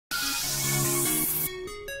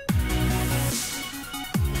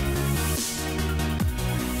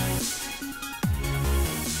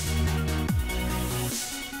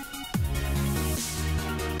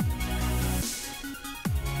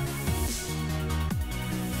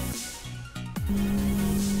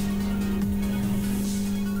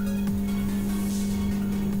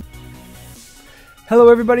Hello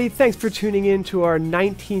everybody, thanks for tuning in to our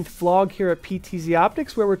 19th vlog here at PTZ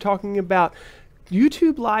Optics, where we're talking about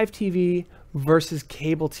YouTube Live TV versus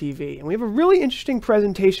cable TV. And we have a really interesting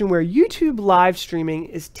presentation where YouTube live streaming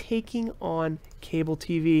is taking on cable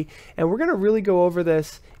TV, and we're going to really go over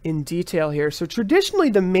this in detail here. So traditionally,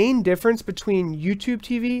 the main difference between YouTube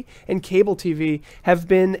TV and cable TV have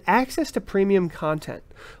been access to premium content.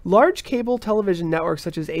 Large cable television networks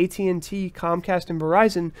such as AT&T, Comcast, and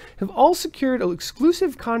Verizon have all secured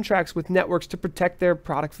exclusive contracts with networks to protect their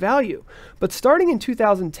product value. But starting in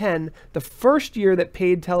 2010, the first year that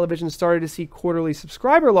paid television started to see quarterly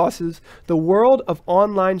subscriber losses, the world of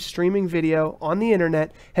online streaming video on the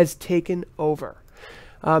internet has taken over.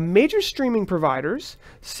 Major streaming providers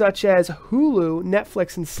such as Hulu,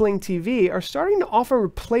 Netflix, and Sling TV are starting to offer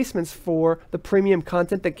replacements for the premium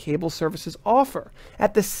content that cable services offer.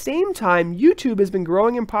 At the same time, YouTube has been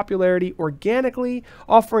growing in popularity organically,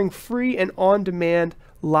 offering free and on-demand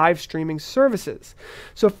live streaming services.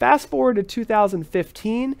 So fast forward to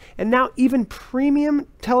 2015, and now even premium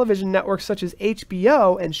television networks such as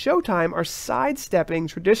HBO and Showtime are sidestepping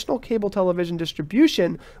traditional cable television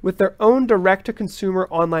distribution with their own direct-to-consumer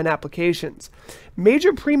online applications.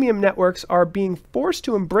 Major premium networks are being forced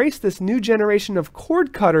to embrace this new generation of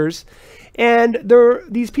cord cutters, and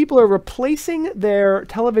these people are replacing their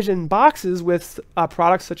television boxes with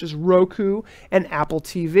products such as Roku and Apple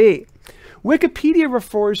TV. Wikipedia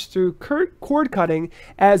refers to cord cutting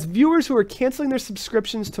as viewers who are canceling their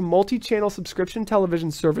subscriptions to multi-channel subscription television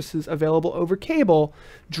services available over cable,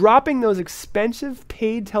 dropping those expensive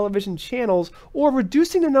paid television channels, or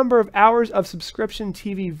reducing the number of hours of subscription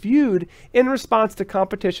TV viewed in response to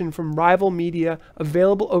competition from rival media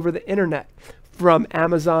available over the internet, from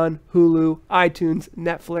Amazon, Hulu, iTunes,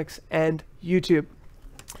 Netflix, and YouTube.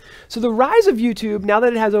 So the rise of YouTube, now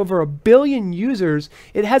that it has over 1 billion users,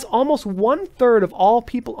 it has almost 1/3 of all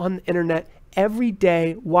people on the internet every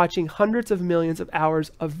day watching hundreds of millions of hours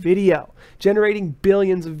of video, generating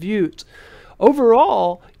billions of views.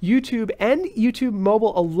 Overall, YouTube and YouTube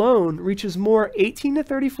Mobile alone reaches more 18 to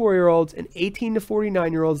 34-year-olds and 18 to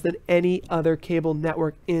 49-year-olds than any other cable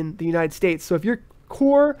network in the United States. So if your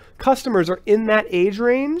core customers are in that age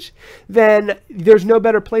range, then there's no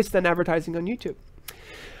better place than advertising on YouTube.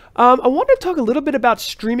 I want to talk a little bit about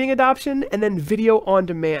streaming adoption and then video on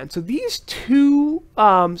demand. So these two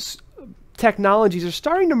technologies are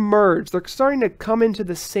starting to merge. They're starting to come into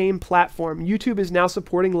the same platform. YouTube is now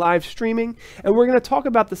supporting live streaming, and we're going to talk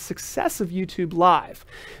about the success of YouTube Live.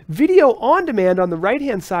 Video on demand on the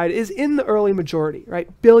right-hand side is in the early majority, right?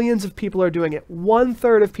 Billions of people are doing it.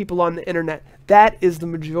 1/3 of people on the internet. That is the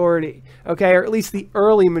majority, okay? Or at least the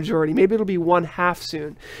early majority. Maybe it'll be 1/2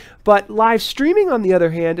 soon. But live streaming, on the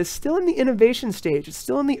other hand, is still in the innovation stage. It's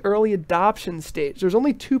still in the early adoption stage. There's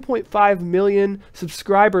only 2.5 million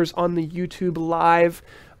subscribers on the YouTube Live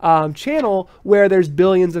channel, where there's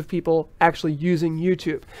billions of people actually using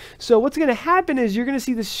YouTube. So what's going to happen is you're going to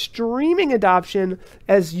see the streaming adoption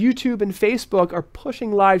as YouTube and Facebook are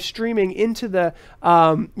pushing live streaming into the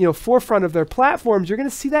forefront of their platforms. You're going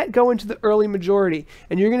to see that go into the early majority,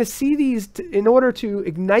 and you're going to see these in order to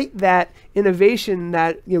ignite that innovation,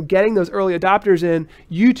 that getting those early adopters in.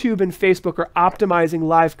 YouTube and Facebook are optimizing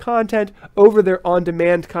live content over their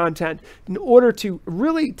on-demand content in order to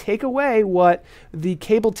really take away what the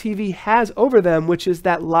cable TV has over them, which is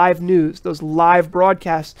that live news, those live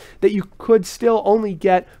broadcasts that you could still only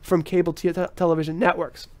get from cable television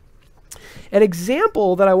networks. An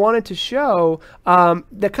example that I wanted to show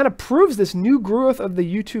that kind of proves this new growth of the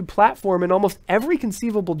YouTube platform in almost every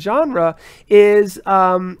conceivable genre is,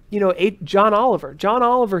 John Oliver. John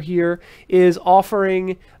Oliver here is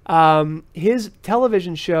offering his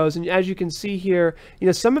television shows, and as you can see here,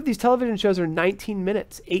 some of these television shows are 19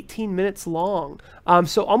 minutes, 18 minutes long.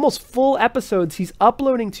 So almost full episodes he's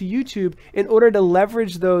uploading to YouTube in order to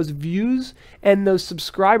leverage those views and those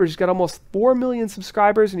subscribers. He's got almost 4 million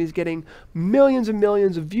subscribers, and he's getting millions and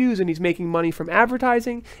millions of views, and he's making money from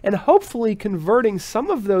advertising and hopefully converting some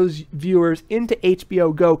of those viewers into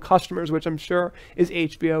HBO Go customers, which I'm sure is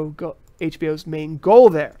HBO's main goal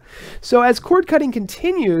there. So as cord cutting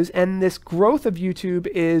continues and this growth of YouTube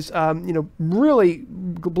is really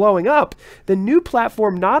blowing up, the new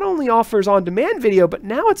platform not only offers on-demand video, but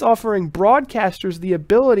now it's offering broadcasters the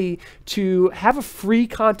ability to have a free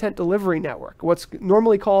content delivery network, what's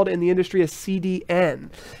normally called in the industry a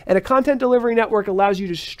CDN. And a content delivery network allows you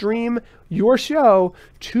to stream your show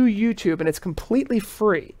to YouTube, and it's completely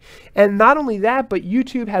free. And not only that, but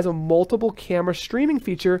YouTube has a multiple camera streaming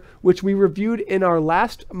feature, which we reviewed in our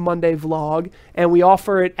last Monday vlog, and we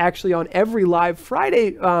offer it actually on every live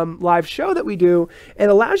Friday live show that we do. It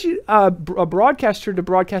allows you a broadcaster to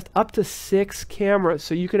broadcast up to 6 cameras.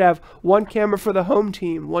 So you could have one camera for the home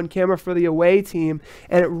team, one camera for the away team,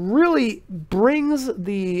 and it really brings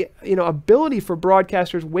the ability for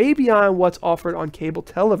broadcasters way beyond what's offered on cable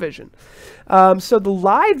television. So the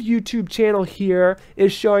live YouTube channel here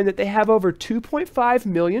is showing that they have over 2.5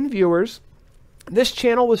 million viewers. This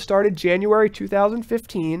channel was started January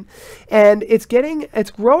 2015, and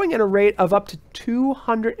it's growing at a rate of up to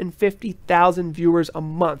 250,000 viewers a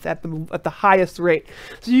month at the highest rate.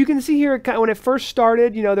 So you can see here when it first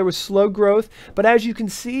started, there was slow growth, but as you can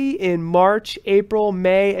see in March, April,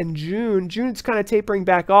 May, and June it's kind of tapering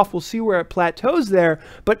back off. We'll see where it plateaus there,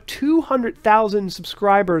 but 200,000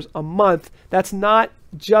 subscribers a month, that's not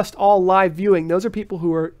just all live viewing. Those are people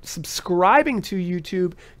who are subscribing to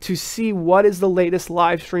YouTube to see what is the latest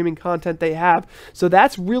live streaming content they have. So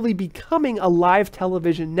that's really becoming a live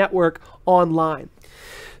television network online.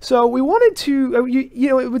 So we wanted to,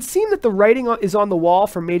 it would seem that the writing is on the wall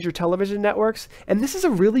for major television networks, and this is a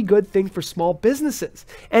really good thing for small businesses.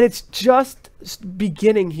 And it's just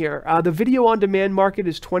beginning here. The video on demand market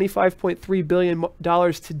is $25.3 billion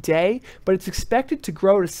today, but it's expected to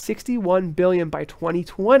grow to $61 billion by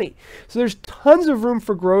 2020. So there's tons of room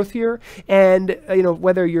for growth here. And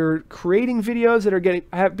whether you're creating videos that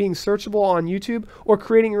are being searchable on YouTube or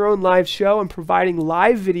creating your own live show and providing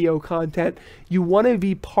live video content, you want to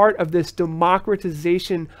be part of this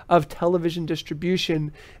democratization of television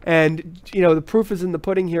distribution. And the proof is in the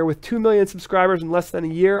pudding here. With 2 million subscribers in less than a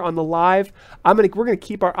year on the live, we're going to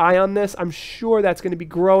keep our eye on this. I'm sure that's going to be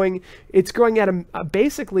growing. It's growing at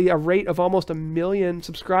basically a rate of almost 1 million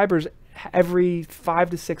subscribers every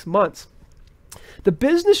 5 to 6 months. The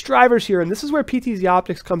business drivers here, and this is where PTZ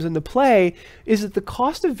Optics comes into play, is that the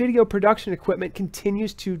cost of video production equipment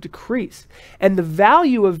continues to decrease, and the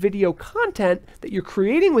value of video content that you're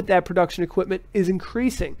creating with that production equipment is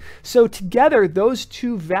increasing. So together, those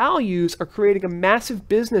two values are creating a massive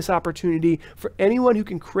business opportunity for anyone who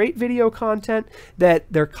can create video content that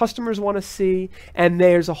their customers want to see, and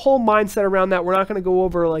there's a whole mindset around that. We're not going to go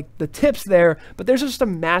over like the tips there, but there's just a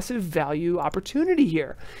massive value opportunity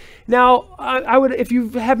here. Now, I would, if you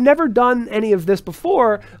have never done any of this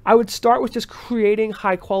before, I would start with just creating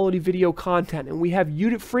high quality video content. And we have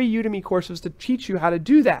free Udemy courses to teach you how to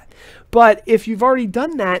do that. But if you've already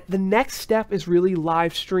done that, the next step is really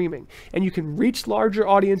live streaming. And you can reach larger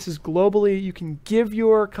audiences globally. You can give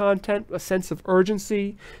your content a sense of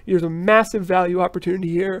urgency. There's a massive value opportunity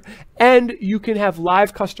here. And you can have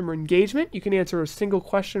live customer engagement. You can answer a single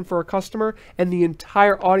question for a customer and the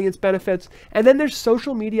entire audience benefits. And then there's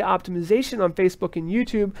social media optimization on Facebook and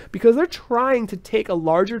YouTube, because they're trying to take a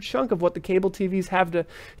larger chunk of what the cable TVs have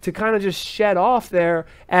to kind of just shed off there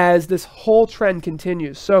as this whole trend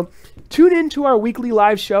continues. So tune into our weekly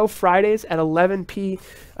live show Fridays at 11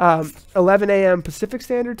 a.m. Pacific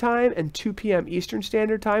Standard Time and 2 p.m. Eastern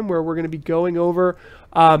Standard Time, where we're going to be going over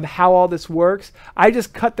how all this works. I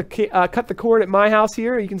just cut the cord at my house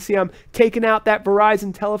here. You can see I'm taking out that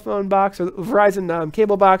Verizon telephone box, or Verizon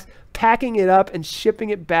cable box, packing it up and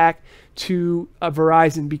shipping it back to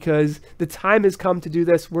Verizon, because the time has come to do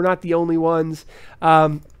this. We're not the only ones.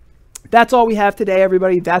 That's all we have today,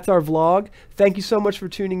 everybody. That's our vlog. Thank you so much for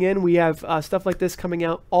tuning in. We have stuff like this coming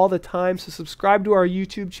out all the time, so subscribe to our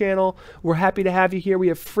YouTube channel. We're happy to have you here. We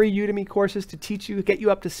have free Udemy courses to teach you, get you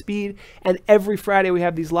up to speed, and every Friday we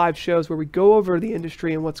have these live shows where we go over the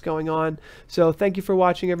industry and what's going on. So thank you for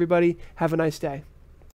watching, everybody. Have a nice day.